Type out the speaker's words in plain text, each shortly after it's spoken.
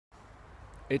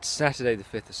It's Saturday the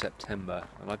 5th of September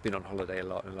and I've been on holiday a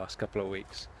lot in the last couple of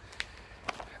weeks.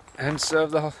 And so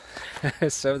have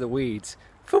the weeds.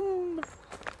 Boom!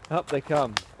 Up they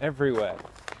come, everywhere.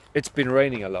 It's been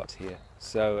raining a lot here,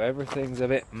 so everything's a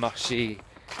bit mushy.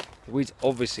 The weeds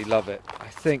obviously love it. I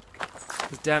think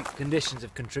the damp conditions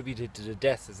have contributed to the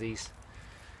death of these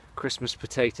Christmas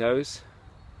potatoes.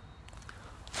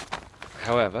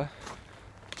 However,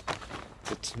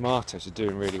 the tomatoes are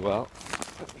doing really well.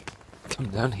 Come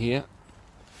down here,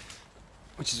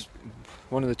 which is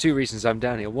one of the two reasons I'm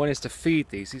down here. One is to feed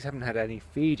these. These haven't had any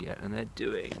feed yet and they're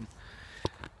doing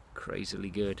crazily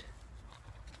good.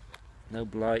 No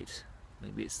blight.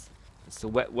 Maybe it's the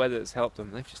wet weather that's helped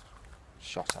them. They've just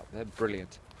shot up. They're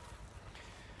brilliant.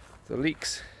 The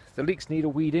leeks need a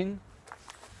weeding.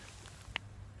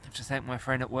 I have to thank my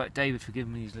friend at work, David, for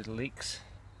giving me these little leeks.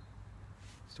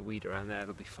 Just a weed around there,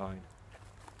 it'll be fine.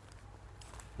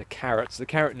 The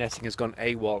carrot netting has gone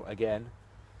AWOL again.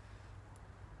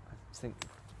 I think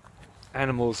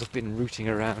animals have been rooting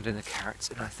around in the carrots,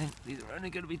 and I think these are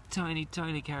only going to be tiny,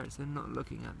 tiny carrots. They're not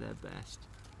looking at their best.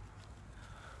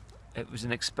 It was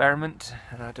an experiment,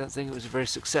 and I don't think it was a very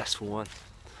successful one.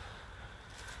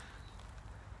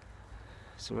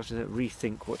 So we'll have to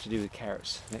rethink what to do with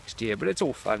carrots next year, but it's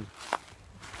all fun.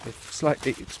 It's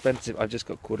slightly expensive. I just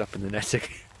got caught up in the netting.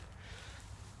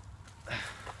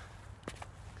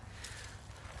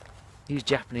 These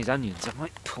Japanese onions, I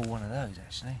might pull one of those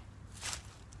actually.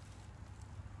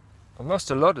 I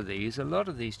lost a lot of these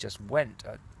just went.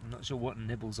 I'm not sure what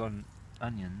nibbles on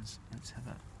onions. Let's have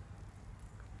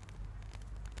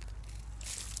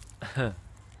that.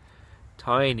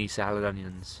 Tiny salad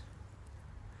onions.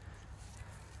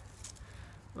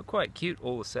 Well, quite cute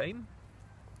all the same.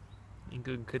 In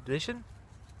good condition.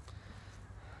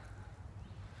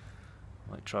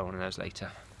 Might try one of those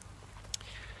later.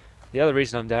 The other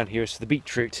reason I'm down here is for the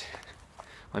beetroot.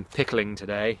 I'm pickling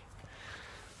today.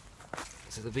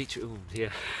 So the beetroot, oh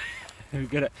dear. We're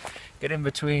gonna get in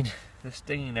between the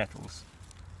stinging nettles.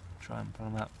 Try and pull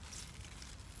them up.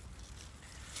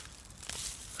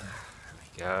 There we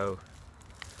go.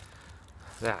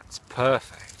 That's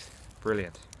perfect.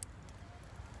 Brilliant.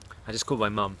 I just called my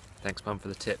mum. Thanks, Mum, for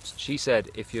the tips. She said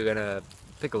if you're gonna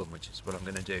pickle them, which is what I'm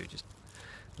gonna do, just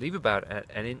leave about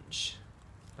an inch,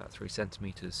 about 3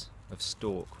 centimeters of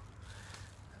stalk.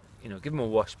 You know, give them a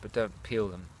wash, but don't peel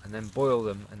them, and then boil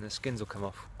them, and the skins will come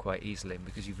off quite easily. And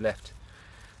because you've left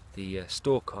the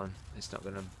stalk on, it's not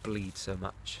going to bleed so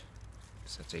much.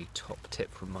 So that's a top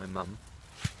tip from my mum.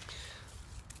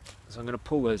 So I'm going to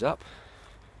pull those up.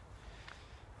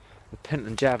 The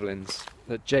Pentland javelins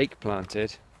that Jake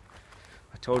planted,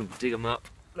 I told him to dig them up.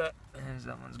 Look, there's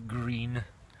that one's green,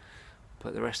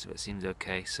 but the rest of it seems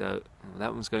okay. So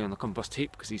that one's going on the compost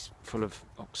heap because he's full of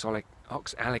oxalic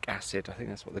acid. I think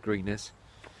that's what the green is.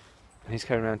 And he's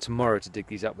coming around tomorrow to dig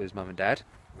these up with his mum and dad,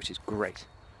 which is great.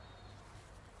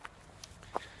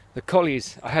 The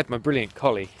collies, I had my brilliant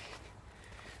collie.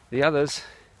 The others,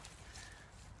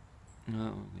 no,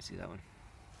 let me see that one.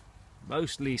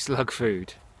 Mostly slug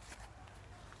food,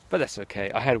 but that's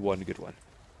okay. I had one good one.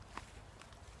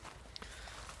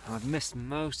 I've missed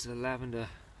most of the lavender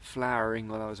flowering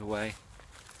while I was away,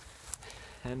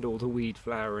 and all the weed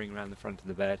flowering around the front of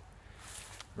the bed.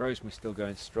 Rosemary's still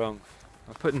going strong.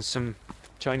 I've put in some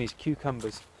Chinese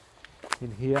cucumbers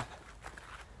in here. I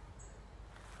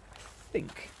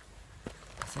think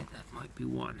that might be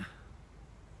one.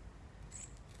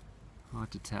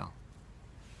 Hard to tell.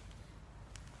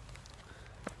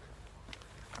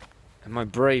 And my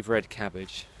brave red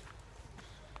cabbage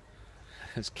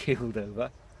has keeled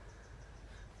over.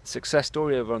 The success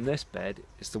story over on this bed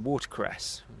is the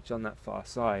watercress, which is on that far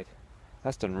side.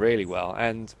 That's done really well,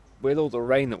 and with all the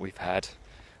rain that we've had,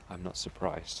 I'm not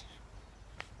surprised.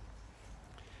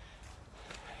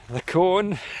 The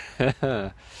corn.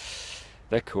 The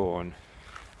corn.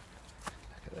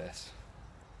 Look at this.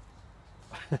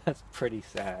 That's pretty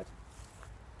sad.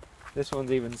 This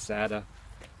one's even sadder.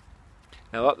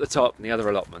 Now up the top in the other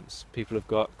allotments, people have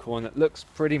got corn that looks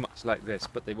pretty much like this,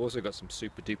 but they've also got some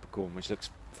super duper corn which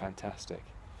looks fantastic.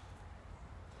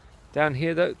 Down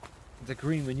here though, the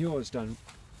green manure's done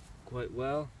quite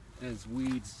well. There's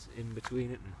weeds in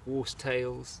between it and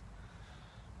horsetails,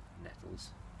 nettles.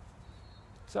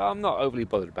 So I'm not overly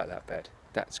bothered about that bed.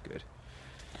 That's good.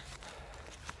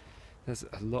 There's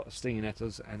a lot of stinging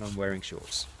nettles and I'm wearing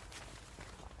shorts.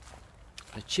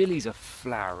 The chilies are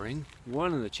flowering.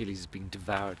 One of the chilies is being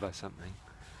devoured by something.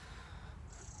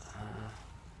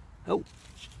 Oh,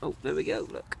 there we go,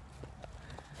 look.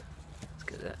 Let's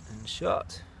get that in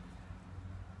shot.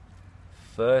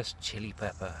 First chili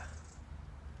pepper.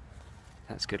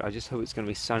 That's good. I just hope it's going to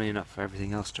be sunny enough for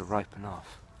everything else to ripen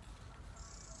off.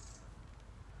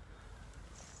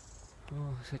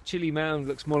 Oh, so Chili Mound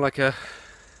looks more like a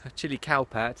chili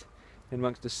cowpat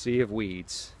amongst a sea of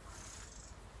weeds.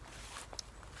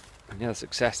 And the other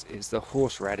success is the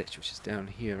horseradish, which is down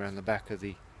here around the back of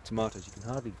the tomatoes. You can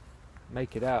hardly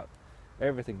make it out.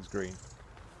 Everything's green.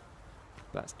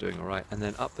 That's doing alright. And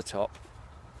then up the top,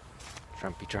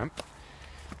 trampy tramp.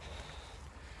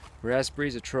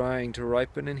 Raspberries are trying to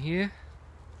ripen in here.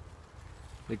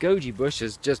 The goji bush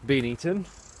has just been eaten.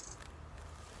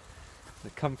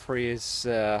 The comfrey is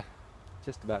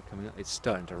just about coming up. It's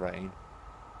starting to rain.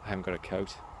 I haven't got a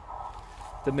coat.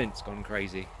 The mint's gone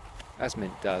crazy, as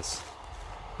mint does.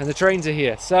 And the trains are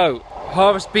here. So,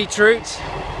 harvest beetroots,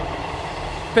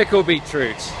 pickle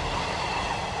beetroots,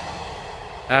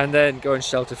 and then go and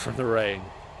shelter from the rain.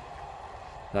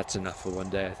 That's enough for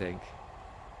one day, I think.